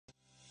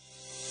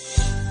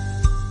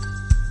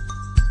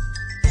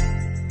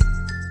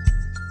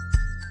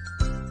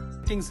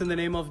Greetings in the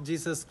name of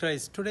Jesus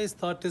Christ. Today's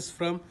thought is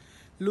from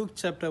Luke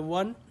chapter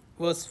 1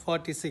 verse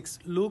 46.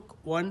 Luke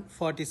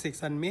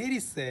 1:46. And Mary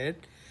said,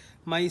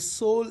 "My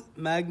soul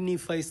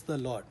magnifies the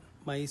Lord."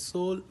 My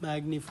soul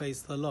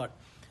magnifies the Lord.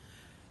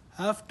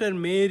 After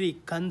Mary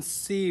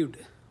conceived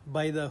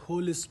by the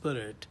Holy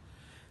Spirit,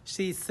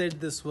 she said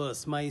this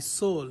verse, "My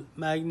soul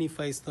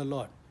magnifies the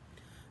Lord."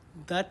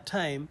 That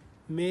time,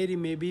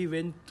 Mary maybe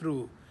went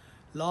through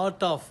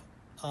lot of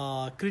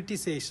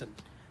criticization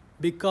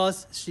because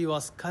she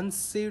was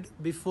conceived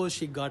before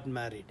she got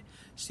married.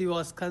 She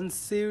was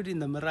conceived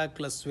in the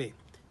miraculous way.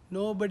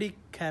 Nobody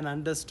can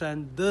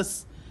understand this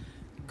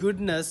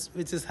goodness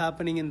which is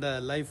happening in the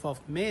life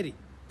of Mary.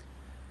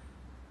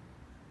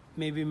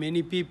 Maybe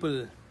many people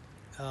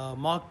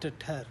mocked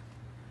at her.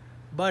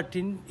 But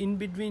in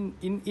between,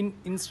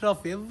 instead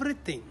of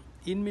everything,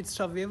 in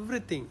midst of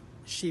everything,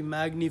 she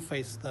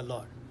magnifies the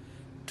Lord.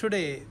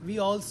 Today, we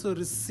also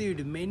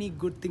received many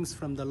good things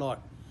from the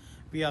Lord.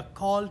 We are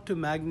called to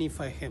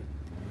magnify Him.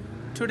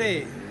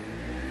 Today,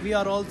 we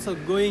are also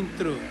going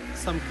through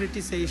some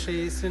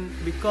criticization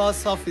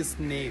because of His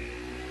name.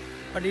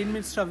 But in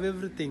midst of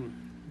everything,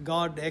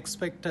 God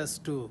expects us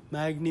to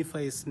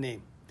magnify His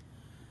name.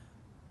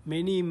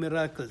 Many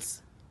miracles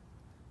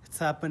it's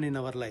happened in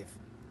our life.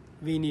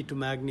 We need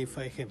to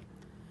magnify Him.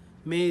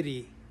 Mary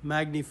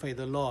magnified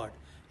the Lord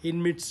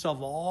in midst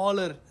of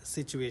all her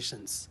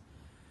situations.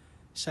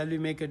 Shall we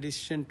make a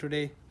decision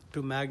today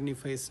to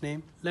magnify His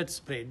name? Let's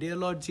pray. Dear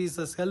Lord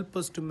Jesus, help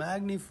us to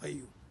magnify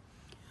You.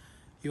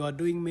 You are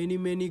doing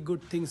many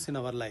good things in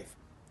our life.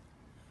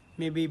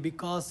 Maybe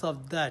because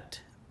of that,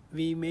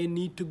 we may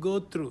need to go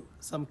through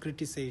some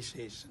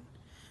criticization.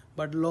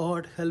 But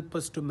Lord, help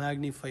us to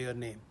magnify Your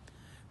name.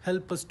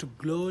 Help us to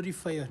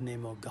glorify Your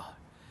name, O God.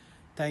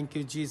 Thank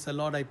You, Jesus.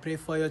 Lord, I pray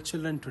for Your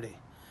children today.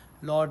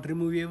 Lord,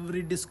 remove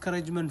every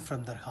discouragement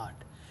from their heart.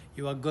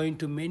 You are going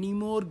to many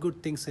more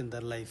good things in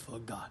their life, O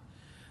God.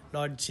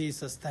 Lord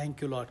Jesus,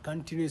 thank You, Lord.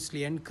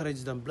 Continuously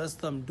encourage them, bless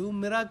them, do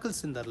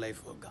miracles in their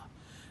life, O God.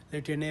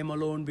 Let Your name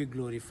alone be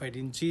glorified.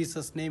 In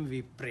Jesus' name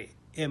we pray.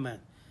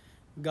 Amen.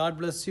 God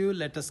bless you.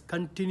 Let us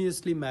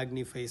continuously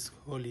magnify His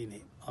holy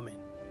name.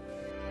 Amen.